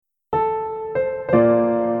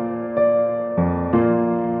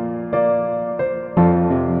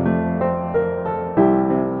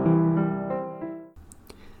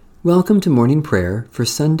Welcome to morning prayer for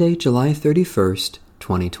Sunday, July 31st,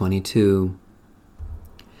 2022.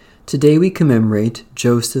 Today we commemorate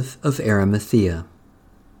Joseph of Arimathea.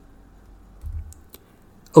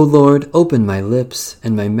 O Lord, open my lips,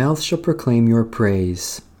 and my mouth shall proclaim your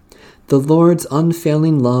praise. The Lord's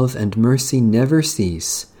unfailing love and mercy never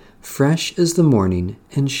cease, fresh as the morning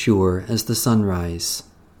and sure as the sunrise.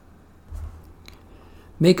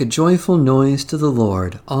 Make a joyful noise to the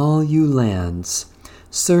Lord, all you lands.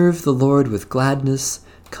 Serve the Lord with gladness,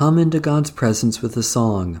 come into God's presence with a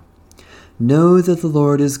song. Know that the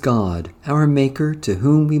Lord is God, our Maker, to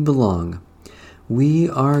whom we belong. We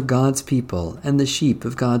are God's people and the sheep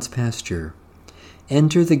of God's pasture.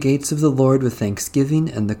 Enter the gates of the Lord with thanksgiving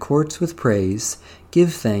and the courts with praise.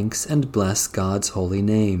 Give thanks and bless God's holy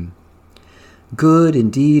name. Good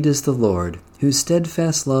indeed is the Lord, whose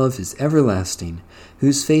steadfast love is everlasting,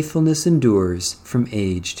 whose faithfulness endures from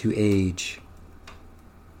age to age.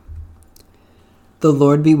 The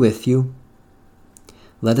Lord be with you.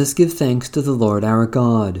 Let us give thanks to the Lord our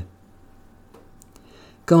God.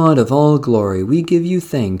 God of all glory, we give you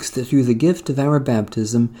thanks that through the gift of our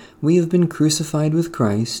baptism we have been crucified with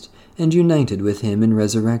Christ and united with him in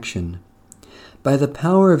resurrection. By the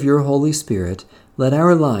power of your Holy Spirit, let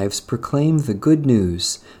our lives proclaim the good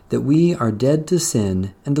news that we are dead to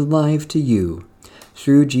sin and alive to you.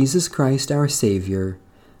 Through Jesus Christ our Savior.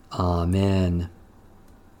 Amen.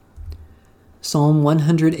 Psalm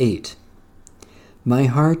 108. My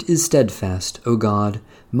heart is steadfast, O God,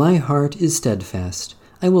 my heart is steadfast.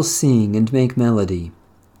 I will sing and make melody.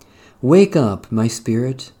 Wake up, my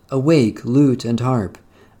spirit, awake, lute and harp.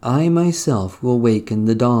 I myself will waken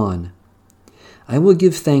the dawn. I will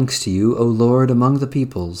give thanks to you, O Lord, among the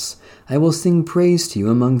peoples. I will sing praise to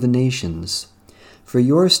you among the nations. For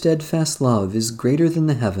your steadfast love is greater than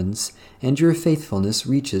the heavens, and your faithfulness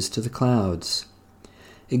reaches to the clouds.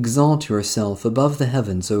 Exalt yourself above the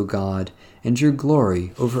heavens, O God, and your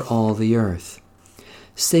glory over all the earth.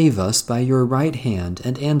 Save us by your right hand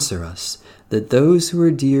and answer us, that those who are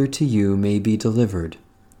dear to you may be delivered.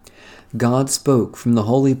 God spoke from the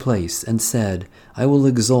holy place and said, I will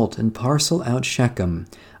exalt and parcel out Shechem.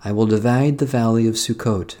 I will divide the valley of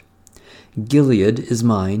Sukkot. Gilead is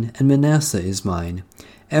mine, and Manasseh is mine.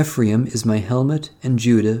 Ephraim is my helmet, and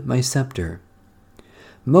Judah my scepter.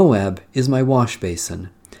 Moab is my wash basin.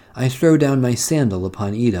 I throw down my sandal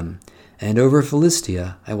upon Edom, and over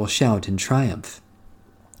Philistia I will shout in triumph.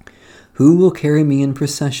 Who will carry me in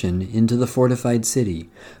procession into the fortified city?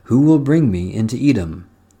 Who will bring me into Edom?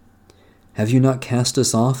 Have you not cast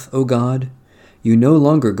us off, O God? You no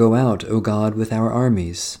longer go out, O God, with our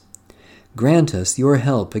armies. Grant us your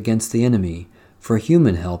help against the enemy, for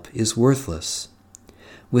human help is worthless.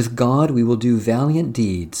 With God we will do valiant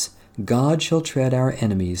deeds. God shall tread our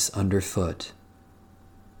enemies underfoot.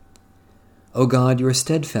 O God, your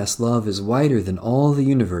steadfast love is wider than all the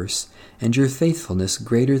universe, and your faithfulness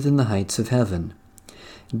greater than the heights of heaven.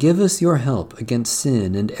 Give us your help against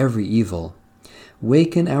sin and every evil.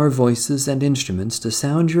 Waken our voices and instruments to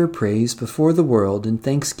sound your praise before the world in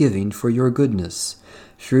thanksgiving for your goodness,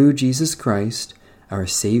 through Jesus Christ, our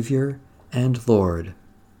Savior and Lord.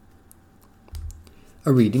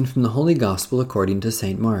 A reading from the Holy Gospel according to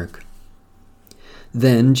St. Mark.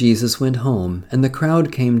 Then Jesus went home, and the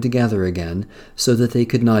crowd came together again, so that they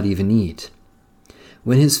could not even eat.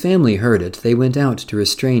 When his family heard it, they went out to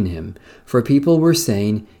restrain him, for people were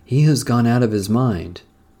saying, He has gone out of his mind.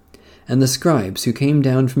 And the scribes who came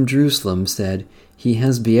down from Jerusalem said, He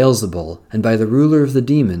has Beelzebul, and by the ruler of the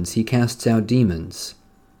demons he casts out demons.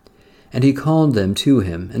 And he called them to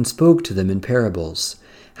him, and spoke to them in parables.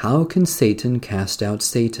 How can Satan cast out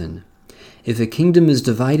Satan? If a kingdom is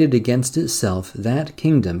divided against itself, that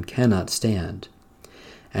kingdom cannot stand.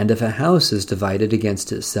 And if a house is divided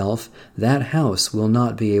against itself, that house will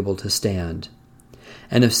not be able to stand.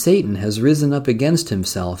 And if Satan has risen up against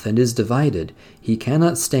himself and is divided, he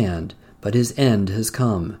cannot stand, but his end has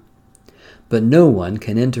come. But no one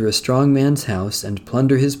can enter a strong man's house and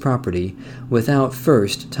plunder his property without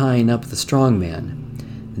first tying up the strong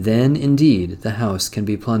man. Then indeed the house can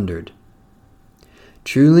be plundered.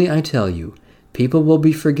 Truly I tell you, people will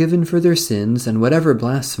be forgiven for their sins and whatever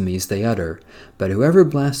blasphemies they utter, but whoever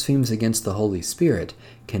blasphemes against the Holy Spirit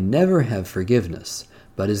can never have forgiveness,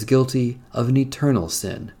 but is guilty of an eternal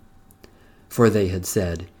sin. For they had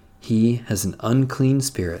said, He has an unclean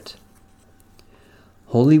spirit.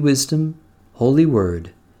 Holy wisdom, holy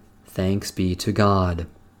word, thanks be to God.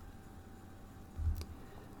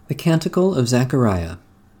 The Canticle of Zechariah.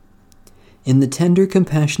 In the tender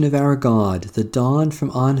compassion of our God, the dawn from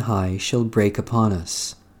on high shall break upon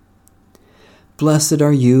us. Blessed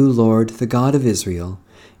are you, Lord, the God of Israel.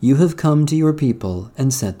 You have come to your people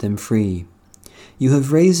and set them free. You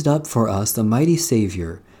have raised up for us a mighty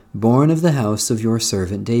Savior, born of the house of your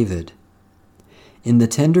servant David. In the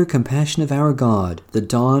tender compassion of our God, the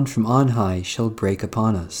dawn from on high shall break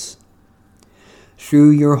upon us. Through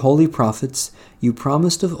your holy prophets, you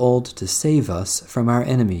promised of old to save us from our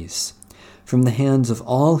enemies, from the hands of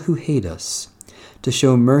all who hate us, to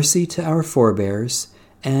show mercy to our forebears,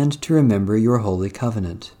 and to remember your holy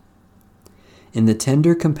covenant. In the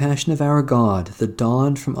tender compassion of our God, the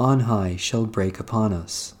dawn from on high shall break upon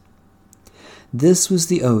us. This was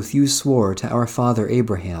the oath you swore to our father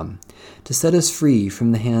Abraham, to set us free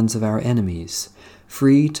from the hands of our enemies,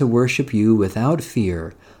 free to worship you without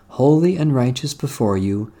fear, holy and righteous before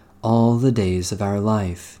you all the days of our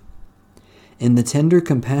life. In the tender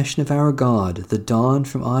compassion of our God, the dawn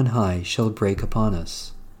from on high shall break upon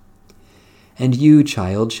us. And you,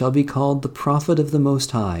 child, shall be called the prophet of the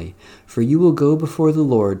Most High, for you will go before the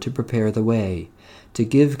Lord to prepare the way, to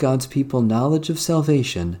give God's people knowledge of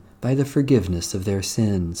salvation by the forgiveness of their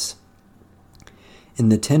sins. In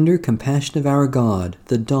the tender compassion of our God,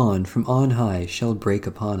 the dawn from on high shall break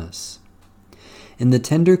upon us. In the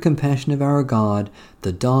tender compassion of our God,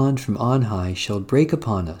 the dawn from on high shall break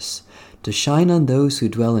upon us, to shine on those who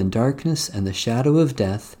dwell in darkness and the shadow of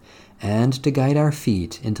death, and to guide our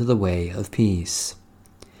feet into the way of peace.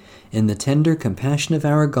 In the tender compassion of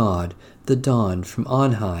our God, the dawn from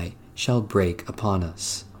on high shall break upon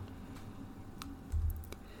us.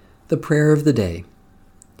 The prayer of the day.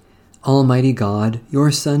 Almighty God, your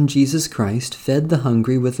Son Jesus Christ fed the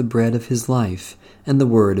hungry with the bread of his life and the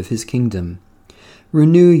word of his kingdom.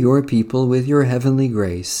 Renew your people with your heavenly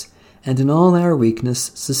grace, and in all our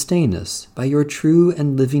weakness sustain us by your true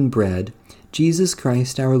and living bread, Jesus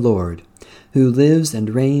Christ our Lord, who lives and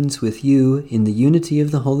reigns with you in the unity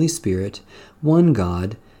of the Holy Spirit, one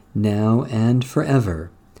God, now and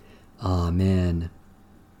forever. Amen.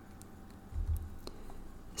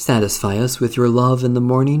 Satisfy us with your love in the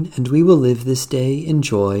morning, and we will live this day in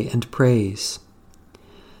joy and praise.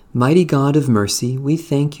 Mighty God of mercy, we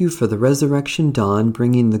thank you for the resurrection dawn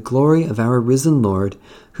bringing the glory of our risen Lord,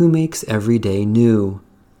 who makes every day new.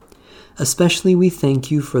 Especially we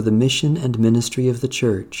thank you for the mission and ministry of the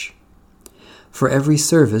Church, for every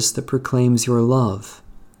service that proclaims your love,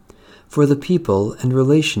 for the people and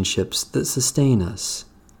relationships that sustain us,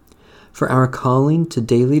 for our calling to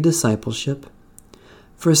daily discipleship,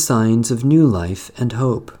 for signs of new life and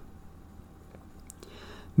hope.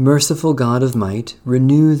 Merciful God of might,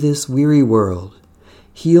 renew this weary world,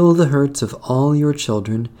 heal the hurts of all your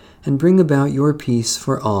children, and bring about your peace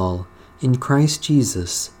for all, in Christ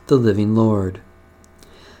Jesus, the living Lord.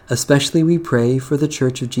 Especially we pray for the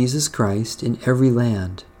Church of Jesus Christ in every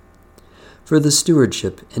land, for the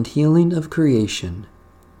stewardship and healing of creation,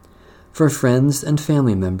 for friends and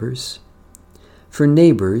family members, for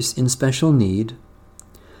neighbors in special need,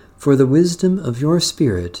 for the wisdom of your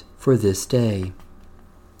Spirit for this day.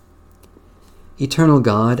 Eternal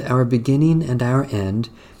God, our beginning and our end,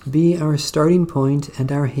 be our starting point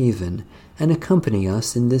and our haven, and accompany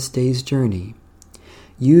us in this day's journey.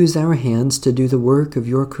 Use our hands to do the work of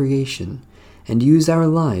your creation, and use our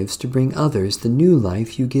lives to bring others the new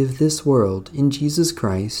life you give this world in Jesus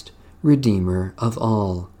Christ, Redeemer of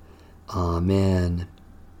all. Amen.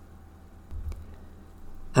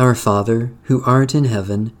 Our Father, who art in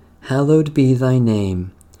heaven, hallowed be thy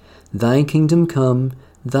name. Thy kingdom come,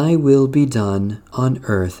 thy will be done, on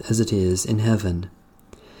earth as it is in heaven.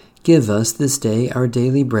 Give us this day our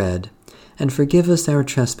daily bread, and forgive us our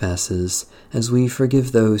trespasses, as we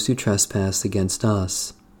forgive those who trespass against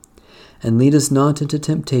us. And lead us not into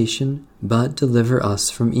temptation, but deliver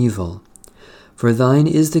us from evil. For thine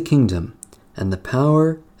is the kingdom, and the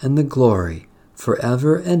power, and the glory,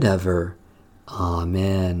 forever and ever.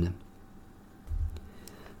 Amen.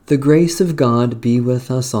 The grace of God be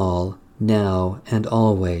with us all, now and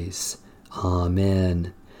always.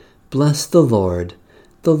 Amen. Bless the Lord.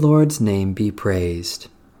 The Lord's name be praised.